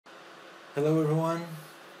Hello everyone,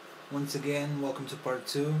 once again welcome to part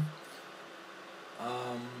 2.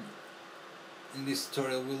 Um, in this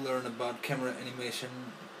tutorial we'll learn about camera animation.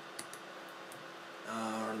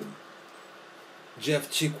 uh, Jeff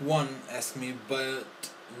Chick 1 asked me, but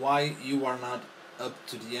why you are not up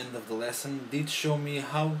to the end of the lesson? Did show me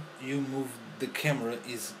how you move the camera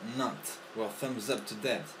is not. Well, thumbs up to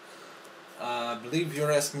that. I believe you're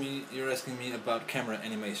asking me about camera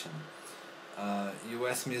animation. You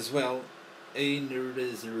asked me as well, I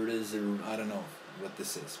don't know what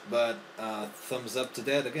this is, but thumbs up to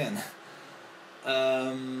that again.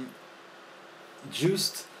 um,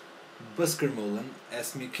 Juiced Buskermolen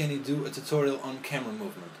asked me, can you do a tutorial on camera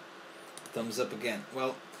movement? Thumbs up again.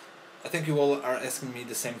 Well, I think you all are asking me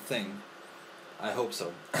the same thing. I hope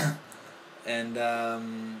so. And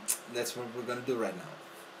that's what we're gonna do right now.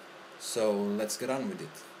 So let's get on with it.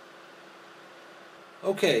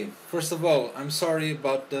 Okay, first of all, I'm sorry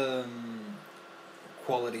about the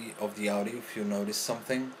quality of the audio. If you notice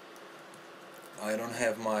something, I don't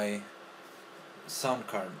have my sound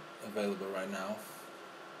card available right now,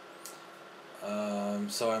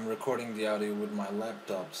 so I'm recording the audio with my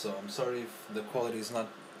laptop, so I'm sorry if the quality is not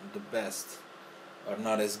the best or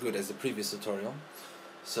not as good as the previous tutorial,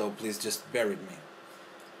 so please just bear with me.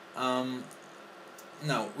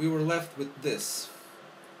 Now, we were left with this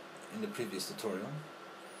in the previous tutorial,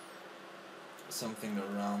 something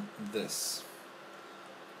around this.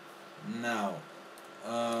 Now,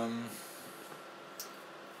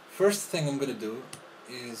 first thing I'm going to do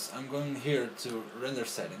is I'm going here to render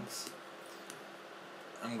settings.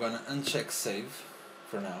 I'm going to uncheck save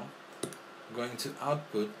for now. I'm going to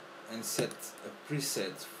output and set a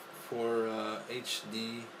preset for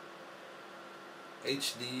HD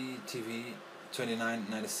TV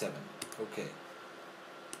 2997. Okay.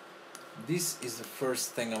 This is the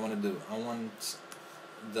first thing I want to do. I want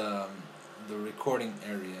the recording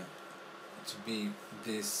area to be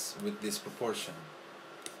this with this proportion.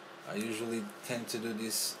 I usually tend to do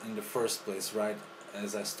this in the first place, right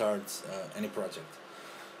as I start any project.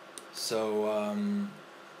 So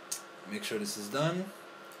make sure this is done.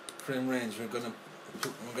 Frame range, we're gonna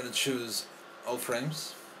choose all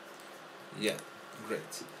frames. Yeah,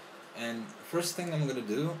 great. And first thing I'm gonna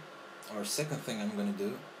do, or second thing I'm gonna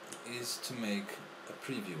do, is to make a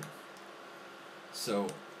preview. So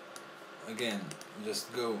again,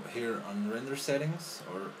 just go here on render settings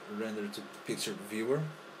or render to picture viewer.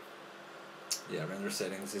 Yeah, render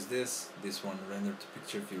settings is this one, render to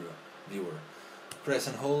picture viewer. Press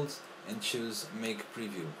and hold and choose make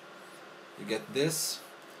preview. You get this.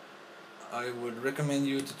 I would recommend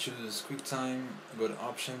you to choose QuickTime, go to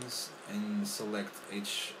options and select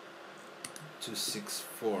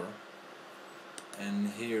H.264,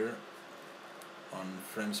 and here on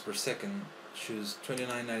frames per second choose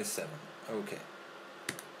 2997. Okay,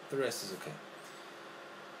 the rest is okay.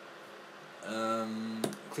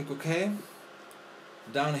 Click OK.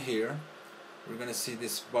 Down here we're gonna see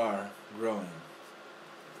this bar growing,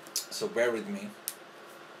 so bear with me.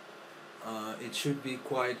 It should be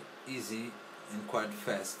quite easy and quite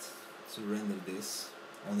fast to render this,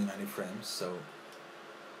 only 90 frames, so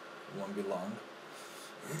it won't be long.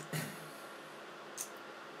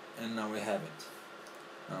 And now we have it.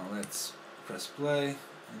 Now let's press play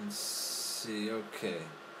and see. Okay,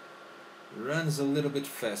 it runs a little bit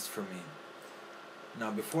fast for me.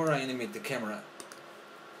 Now before I animate the camera,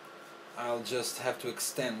 I'll just have to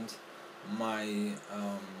extend my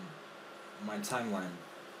my timeline.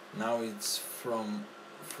 Now it's from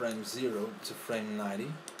frame 0 to frame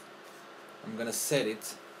 90. I'm gonna set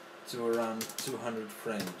it to around 200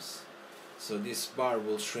 frames. So this bar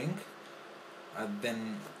will shrink. I'll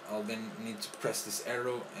then need to press this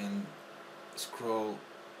arrow and scroll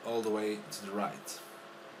all the way to the right.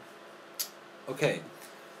 Okay,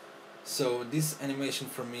 so this animation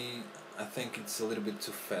for me, I think it's a little bit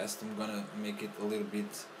too fast. I'm gonna make it a little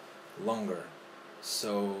bit longer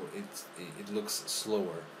so it looks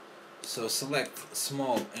slower. So select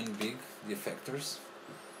small and big, the effectors.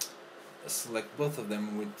 Select both of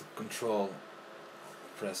them with Control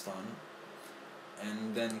pressed on,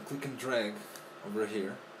 and then click and drag over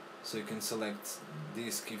here so you can select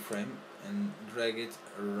this keyframe and drag it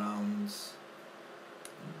around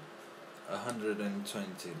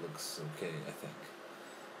 120. Looks okay, I think.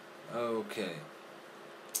 Okay,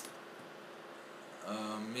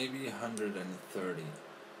 maybe 130.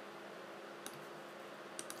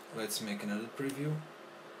 Let's make another preview.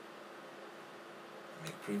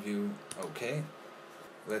 Make preview. Okay,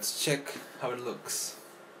 let's check how it looks.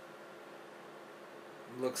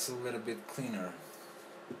 Looks a little bit cleaner.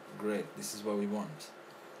 Great, this is what we want.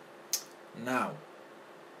 Now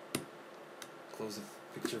close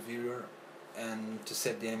the picture viewer, and to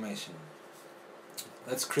set the animation.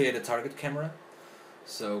 Let's create a target camera.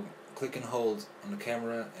 So click and hold on the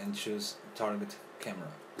camera and choose target camera.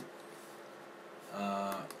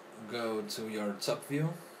 Go to your top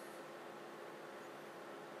view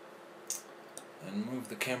and move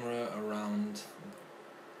the camera around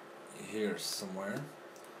here somewhere.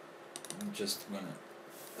 I'm just gonna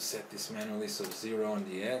set this manually, so 0 on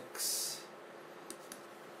the X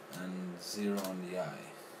and 0 on the Y.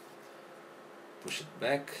 Push it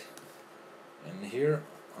back, and here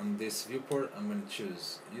on this viewport I'm going to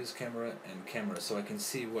choose use camera and camera so I can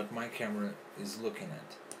see what my camera is looking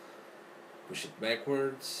at. Push it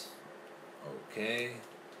backwards, okay,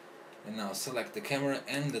 and now select the camera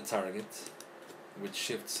and the target with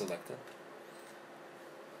shift selected,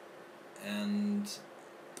 and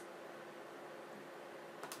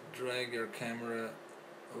drag your camera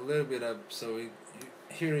a little bit up so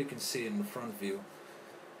here you can see in the front view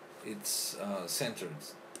it's centered.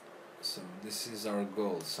 So this is our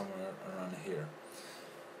goal, somewhere around here.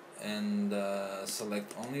 And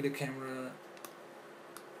select only the camera,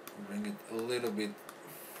 bring it a little bit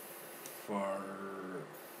far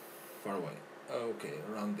away. Okay,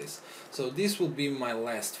 around this. So this will be my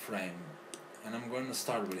last frame, and I'm going to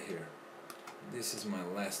start with here. This is my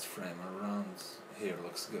last frame, around here,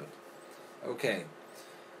 looks good. Okay,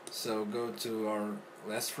 so go to our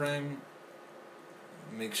last frame,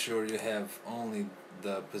 make sure you have only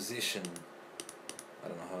the position, I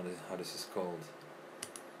don't know how this is called,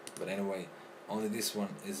 but anyway, only this one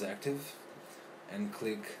is active, and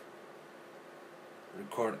click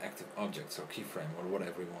record active objects or keyframe or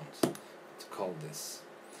whatever you want to call this.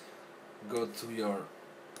 Go to your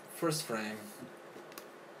first frame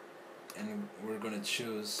and we're going to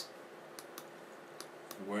choose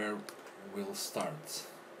where we'll start.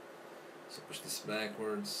 So push this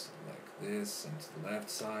backwards like this and to the left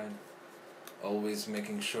side, always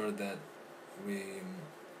making sure that we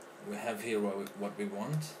have here what we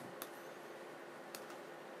want,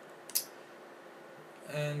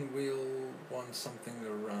 and we'll want something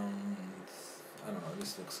around, I don't know,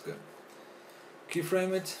 this looks good.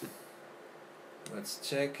 Keyframe it, let's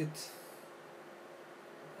check it.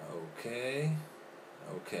 Okay,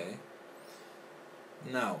 okay.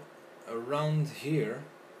 Now around here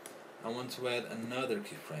I want to add another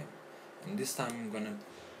keyframe, and this time I'm gonna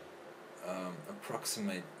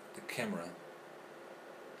approximate the camera,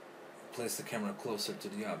 place the camera closer to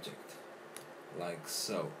the object like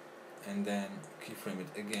so, and then keyframe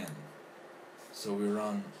it again. So we're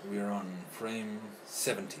on frame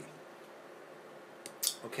 70.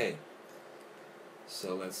 Okay,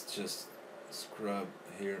 so let's just scrub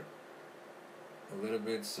here a little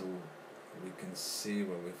bit so we can see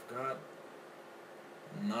what we've got.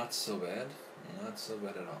 Not so bad, not so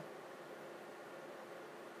bad at all.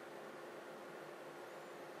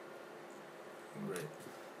 Great.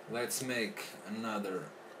 Let's make another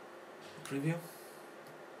preview.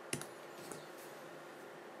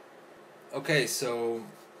 Okay, so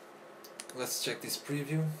let's check this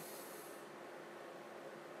preview.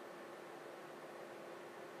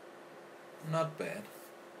 Not bad.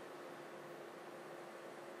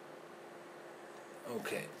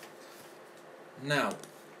 Okay. Now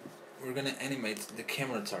we're gonna animate the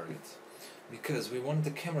camera target, because we want the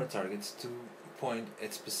camera targets to point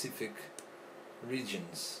at specific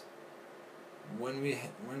regions. When we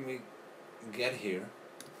get here,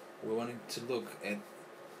 we want it to look at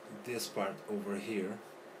this part over here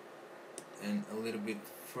and a little bit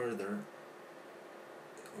further,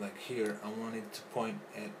 like here. I want it to point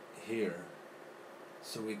at here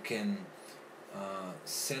so we can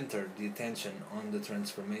center the attention on the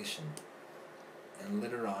transformation, and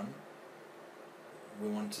later on we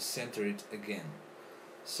want to center it again.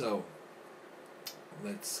 So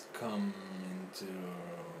let's come into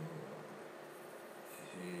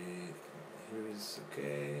here is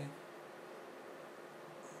okay.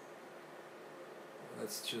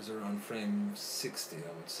 Let's choose around frame 60,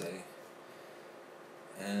 I would say,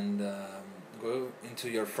 and go into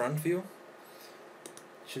your front view,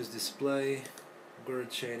 choose display,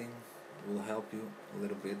 grid shading will help you a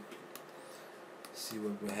little bit. See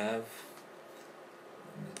what we have.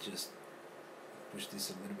 Let me just push this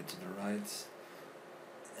a little bit to the right,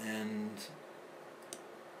 and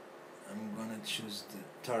I'm gonna choose the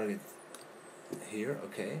target here.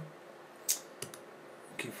 Okay,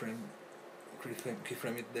 keyframe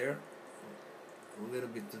it there, a little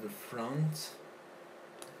bit to the front.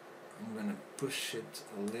 I'm gonna push it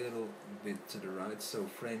a little bit to the right, so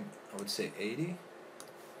frame, I would say 80.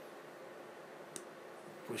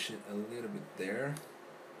 Push it a little bit there,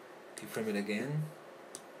 keyframe it again,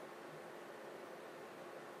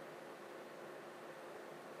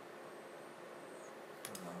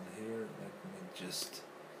 just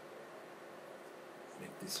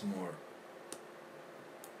make this more.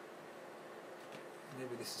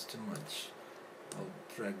 Maybe this is too much. I'll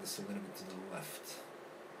drag this a little bit to the left,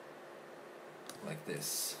 like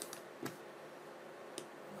this.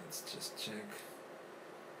 Let's just check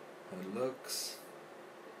how it looks.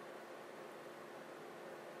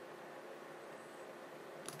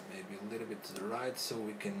 Maybe a little bit to the right so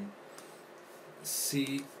we can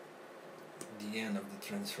see the end of the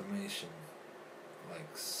transformation, like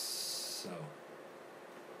so.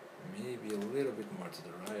 Maybe a little bit more to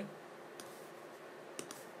the right.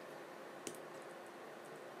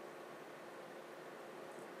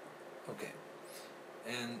 Okay,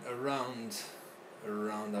 and around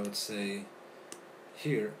I would say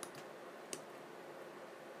here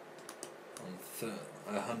on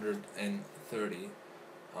 130,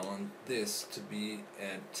 I want this to be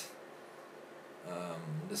at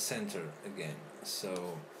the center again,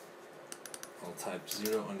 so I'll type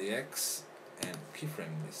 0 on the X and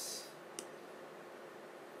keyframe this.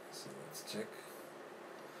 So let's check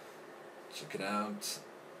it out.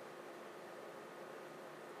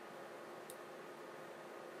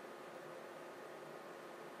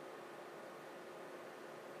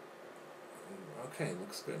 Okay,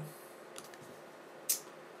 looks good.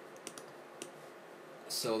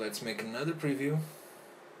 So let's make another preview,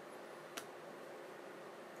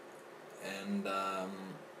 and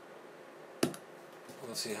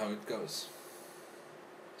we'll see how it goes.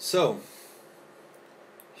 So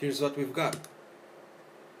here's what we've got.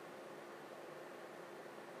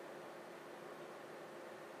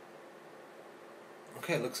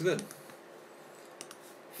 Okay, looks good.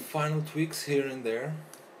 Final tweaks here and there.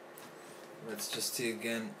 Let's just see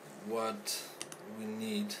again what we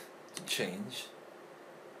need to change.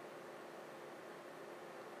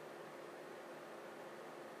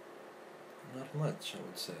 Not much, I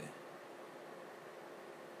would say.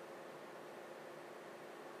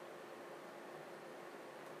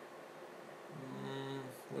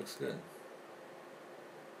 Looks good.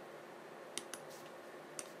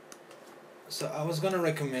 So I was gonna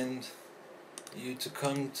recommend you to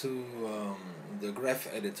come to the graph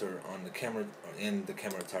editor on the camera, in the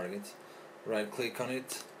camera target, right click on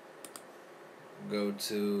it, go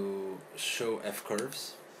to show F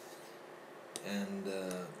curves, and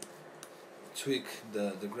tweak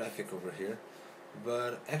the graphic over here.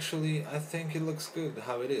 But actually I think it looks good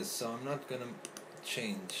how it is, so I'm not gonna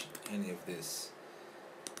change any of this.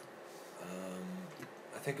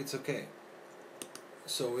 I think it's okay.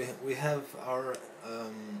 So we have our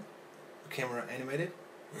camera animated,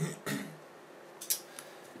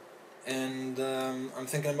 and I'm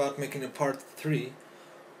thinking about making a part 3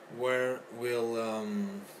 where we'll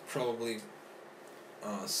probably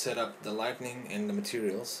set up the lighting and the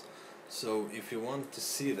materials. So if you want to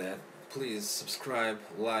see that, please subscribe,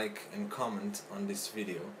 like and comment on this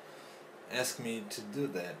video. Ask me to do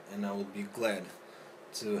that and I will be glad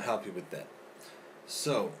to help you with that.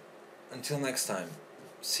 So until next time,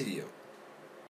 see you.